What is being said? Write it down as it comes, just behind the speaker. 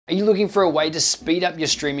Are you looking for a way to speed up your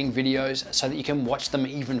streaming videos so that you can watch them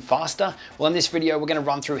even faster? Well, in this video, we're gonna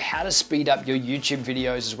run through how to speed up your YouTube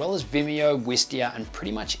videos as well as Vimeo, Wistia, and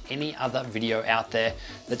pretty much any other video out there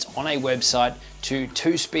that's on a website to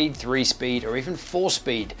 2-speed, 3-speed, or even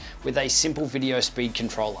 4-speed with a simple video speed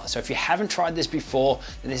controller. So if you haven't tried this before,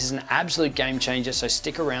 then this is an absolute game changer, so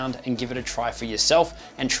stick around and give it a try for yourself,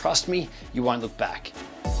 and trust me, you won't look back.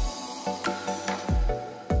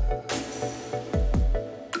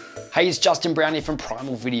 Hey, it's Justin Brown here from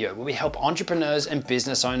Primal Video, where we help entrepreneurs and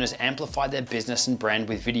business owners amplify their business and brand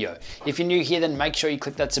with video. If you're new here, then make sure you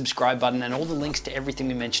click that subscribe button, and all the links to everything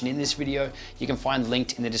we mentioned in this video, you can find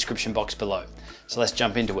linked in the description box below. So let's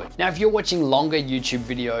jump into it. Now, if you're watching longer YouTube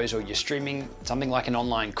videos, or you're streaming something like an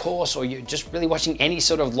online course, or you're just really watching any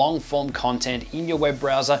sort of long form content in your web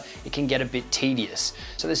browser, it can get a bit tedious.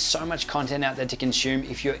 So there's so much content out there to consume.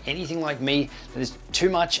 If you're anything like me, there's too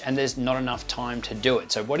much and there's not enough time to do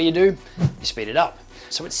it. So what do? You speed it up.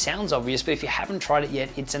 So it sounds obvious, but if you haven't tried it yet,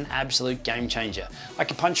 it's an absolute game changer. I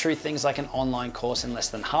can punch through things like an online course in less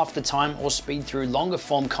than half the time, or speed through longer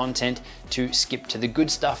form content to skip to the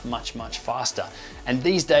good stuff much faster. And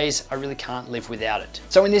these days, I really can't live without it.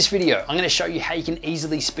 So in this video, I'm going to show you how you can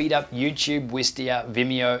easily speed up YouTube, Wistia,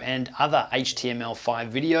 Vimeo, and other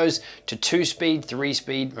HTML5 videos to 2-speed,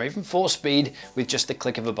 3-speed, or even 4-speed with just the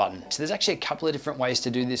click of a button. So there's actually a couple of different ways to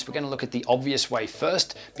do this. We're going to look at the obvious way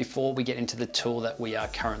first before we get into the tool that we are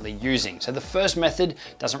currently using. So the first method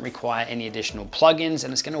doesn't require any additional plugins,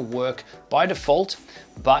 and it's going to work by default,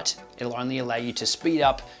 but it'll only allow you to speed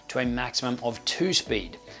up to a maximum of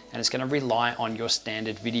 2-speed, and it's going to rely on your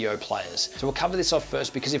standard video players. So we'll cover this off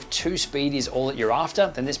first, because if 2-speed is all that you're after,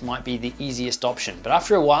 then this might be the easiest option. But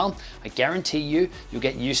after a while, I guarantee you'll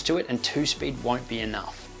get used to it, and 2-speed won't be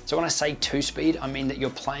enough. So when I say 2-speed, I mean that you're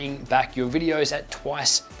playing back your videos at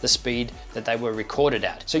twice the speed that they were recorded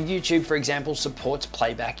at. So YouTube, for example, supports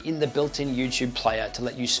playback in the built-in YouTube player to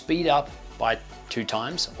let you speed up by 2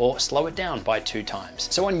 times or slow it down by 2 times.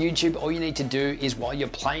 So on YouTube, all you need to do is, while you're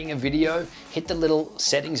playing a video, hit the little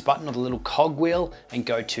settings button or the little cog wheel and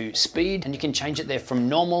go to speed, and you can change it there from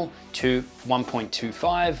normal to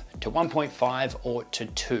 1.25 to 1.5 or to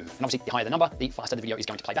 2. And obviously, the higher the number, the faster the video is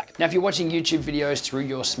going to play back. Now, if you're watching YouTube videos through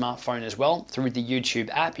your smartphone as well, through the YouTube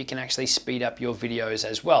app, you can actually speed up your videos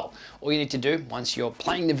as well. All you need to do once you're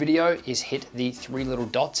playing the video is hit the 3 little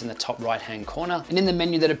dots in the top right-hand corner, and in the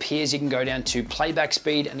menu that appears, you can go down to playback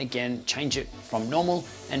speed, and again, change it from normal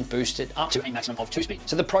and boost it up to a maximum of 2 speed.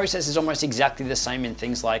 So the process is almost exactly the same in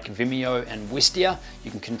things like Vimeo and Wistia.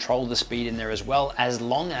 You can control the speed in there as well, as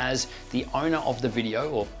long as the owner of the video,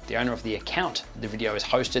 or the owner of the account the video is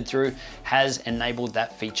hosted through, has enabled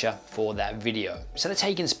that feature for that video. So that's how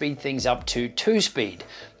you can speed things up to 2-speed.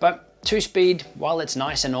 But 2-speed, while it's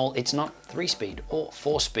nice and all, it's not 3-speed or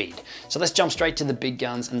 4-speed. So let's jump straight to the big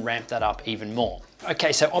guns and ramp that up even more.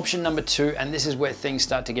 Okay, so option number 2, and this is where things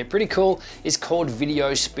start to get pretty cool, is called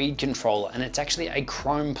Video Speed Controller, and it's actually a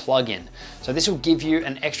Chrome plugin. So this will give you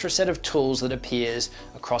an extra set of tools that appears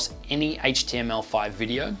across any HTML5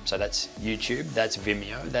 video. So that's YouTube, that's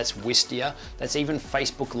Vimeo, that's Wistia, that's even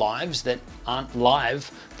Facebook Lives that aren't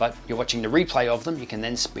live, but you're watching the replay of them. You can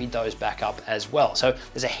then speed those back up as well. So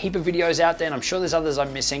there's a heap of videos out there, and I'm sure there's others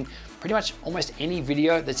I'm missing. Pretty much almost any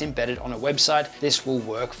video that's embedded on a website, this will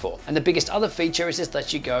work for. And the biggest other feature is this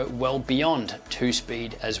lets you go well beyond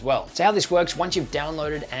 2-speed as well. So how this works, once you've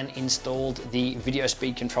downloaded and installed the Video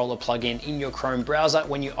Speed Controller plugin in your Chrome browser,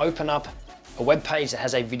 when you open up a web page that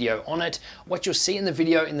has a video on it, what you'll see in the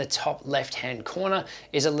video in the top left-hand corner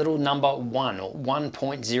is a little number 1 or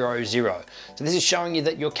 1.00. So this is showing you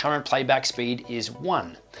that your current playback speed is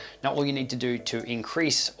 1. Now, all you need to do to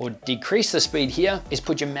increase or decrease the speed here is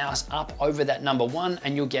put your mouse up over that number 1,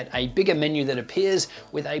 and you'll get a bigger menu that appears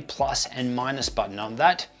with a plus and minus button on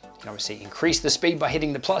that. You can obviously increase the speed by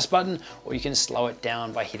hitting the plus button, or you can slow it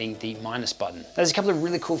down by hitting the minus button. There's a couple of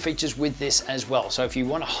really cool features with this as well. So if you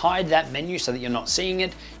want to hide that menu so that you're not seeing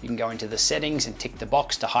it, you can go into the settings and tick the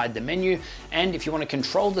box to hide the menu. And if you want to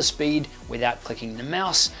control the speed without clicking the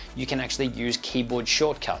mouse, you can actually use keyboard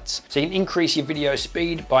shortcuts. So you can increase your video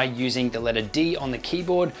speed by using the letter D on the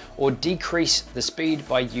keyboard, or decrease the speed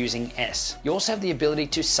by using S. You also have the ability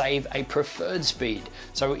to save a preferred speed.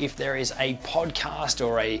 So if there is a podcast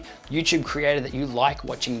or a YouTube creator that you like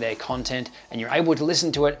watching their content, and you're able to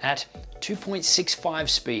listen to it at 2.65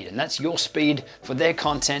 speed, and that's your speed for their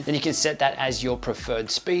content, then you can set that as your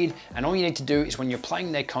preferred speed. And all you need to do is, when you're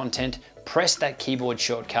playing their content, press that keyboard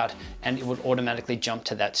shortcut and it would automatically jump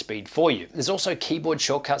to that speed for you. There's also keyboard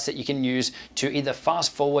shortcuts that you can use to either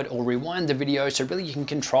fast forward or rewind the video, so really you can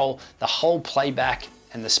control the whole playback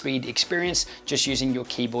and the speed experience just using your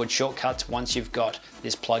keyboard shortcuts once you've got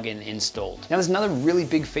this plugin installed. Now there's another really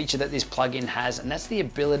big feature that this plugin has, and that's the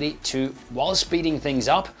ability to, while speeding things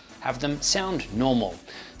up, have them sound normal.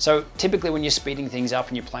 So typically when you're speeding things up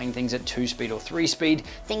and you're playing things at 2 speed or 3 speed,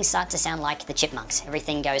 things start to sound like the chipmunks.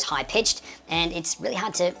 Everything goes high pitched and it's really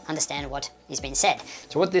hard to understand what is being said.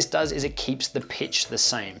 So what this does is it keeps the pitch the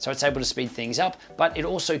same. So it's able to speed things up, but it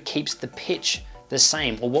also keeps the pitch the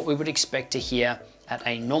same, or what we would expect to hear at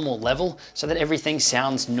a normal level, so that everything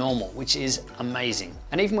sounds normal, which is amazing.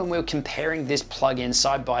 And even when we were comparing this plugin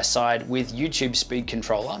side by side with YouTube speed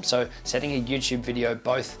controller, so setting a YouTube video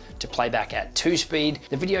both to playback at 2 speed,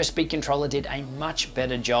 the video speed controller did a much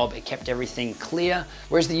better job. It kept everything clear,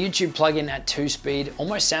 whereas the YouTube plugin at 2 speed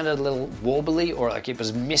almost sounded a little warbly, or like it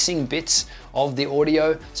was missing bits of the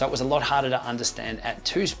audio, so it was a lot harder to understand at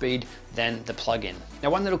 2 speed than the plugin. Now,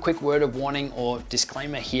 one little quick word of warning or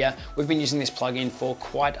disclaimer here, we've been using this plugin for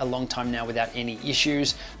quite a long time now without any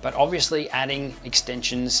issues, but obviously adding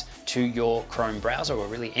extensions to your Chrome browser, or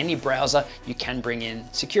really any browser, you can bring in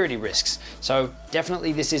security risks. So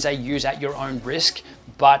definitely this is a use at your own risk,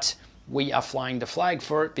 but we are flying the flag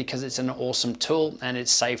for it because it's an awesome tool and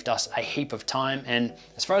it's saved us a heap of time. And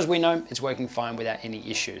as far as we know, it's working fine without any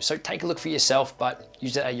issues. So take a look for yourself, but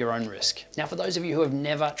use it at your own risk. Now, for those of you who have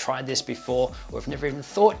never tried this before, or have never even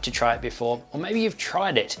thought to try it before, or maybe you've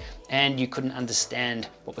tried it and you couldn't understand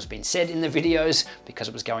what was being said in the videos because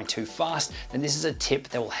it was going too fast, then this is a tip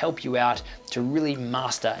that will help you out to really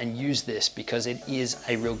master and use this, because it is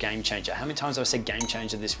a real game changer. How many times have I said game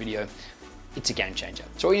changer in this video? It's a game changer.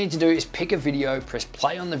 So all you need to do is pick a video, press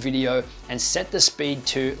play on the video, and set the speed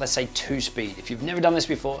to, let's say, 2 speed. If you've never done this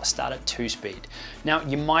before, start at 2 speed. Now,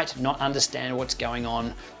 you might not understand what's going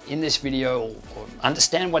on in this video, or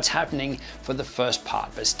understand what's happening for the first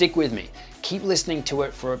part, but stick with me. Keep listening to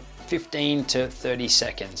it for 15 to 30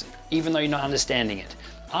 seconds, even though you're not understanding it.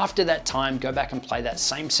 After that time, go back and play that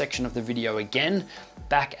same section of the video again,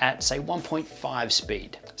 back at say 1.5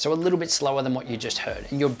 speed. So a little bit slower than what you just heard,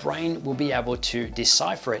 and your brain will be able to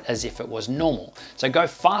decipher it as if it was normal. So go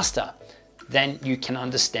faster than you can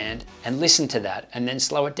understand and listen to that, and then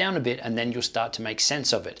slow it down a bit, and then you'll start to make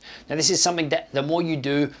sense of it. Now, this is something that the more you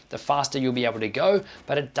do, the faster you'll be able to go,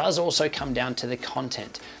 but it does also come down to the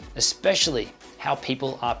content, especially how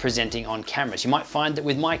people are presenting on cameras. You might find that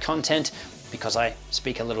with my content, because I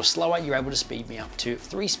speak a little slower, you're able to speed me up to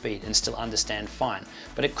 3 speed and still understand fine.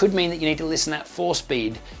 But it could mean that you need to listen at 4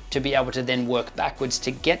 speed to be able to then work backwards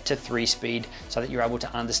to get to 3 speed, so that you're able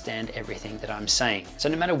to understand everything that I'm saying. So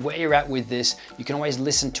no matter where you're at with this, you can always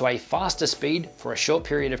listen to a faster speed for a short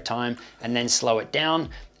period of time and then slow it down,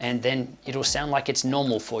 and then it'll sound like it's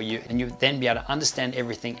normal for you, and you'll then be able to understand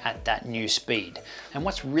everything at that new speed. And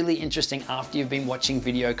what's really interesting after you've been watching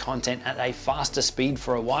video content at a faster speed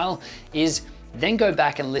for a while is then go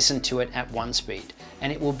back and listen to it at 1 speed,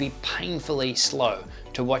 and it will be painfully slow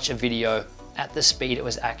to watch a video at the speed it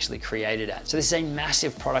was actually created at. So this is a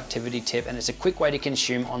massive productivity tip, and it's a quick way to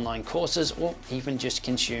consume online courses, or even just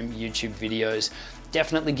consume YouTube videos.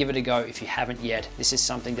 Definitely give it a go if you haven't yet. This is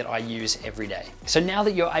something that I use every day. So now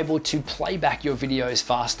that you're able to play back your videos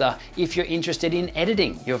faster, if you're interested in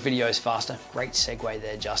editing your videos faster, great segue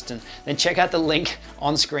there, Justin, then check out the link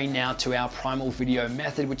on screen now to our Primal Video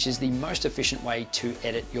method, which is the most efficient way to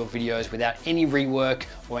edit your videos without any rework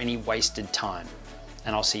or any wasted time.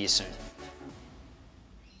 And I'll see you soon.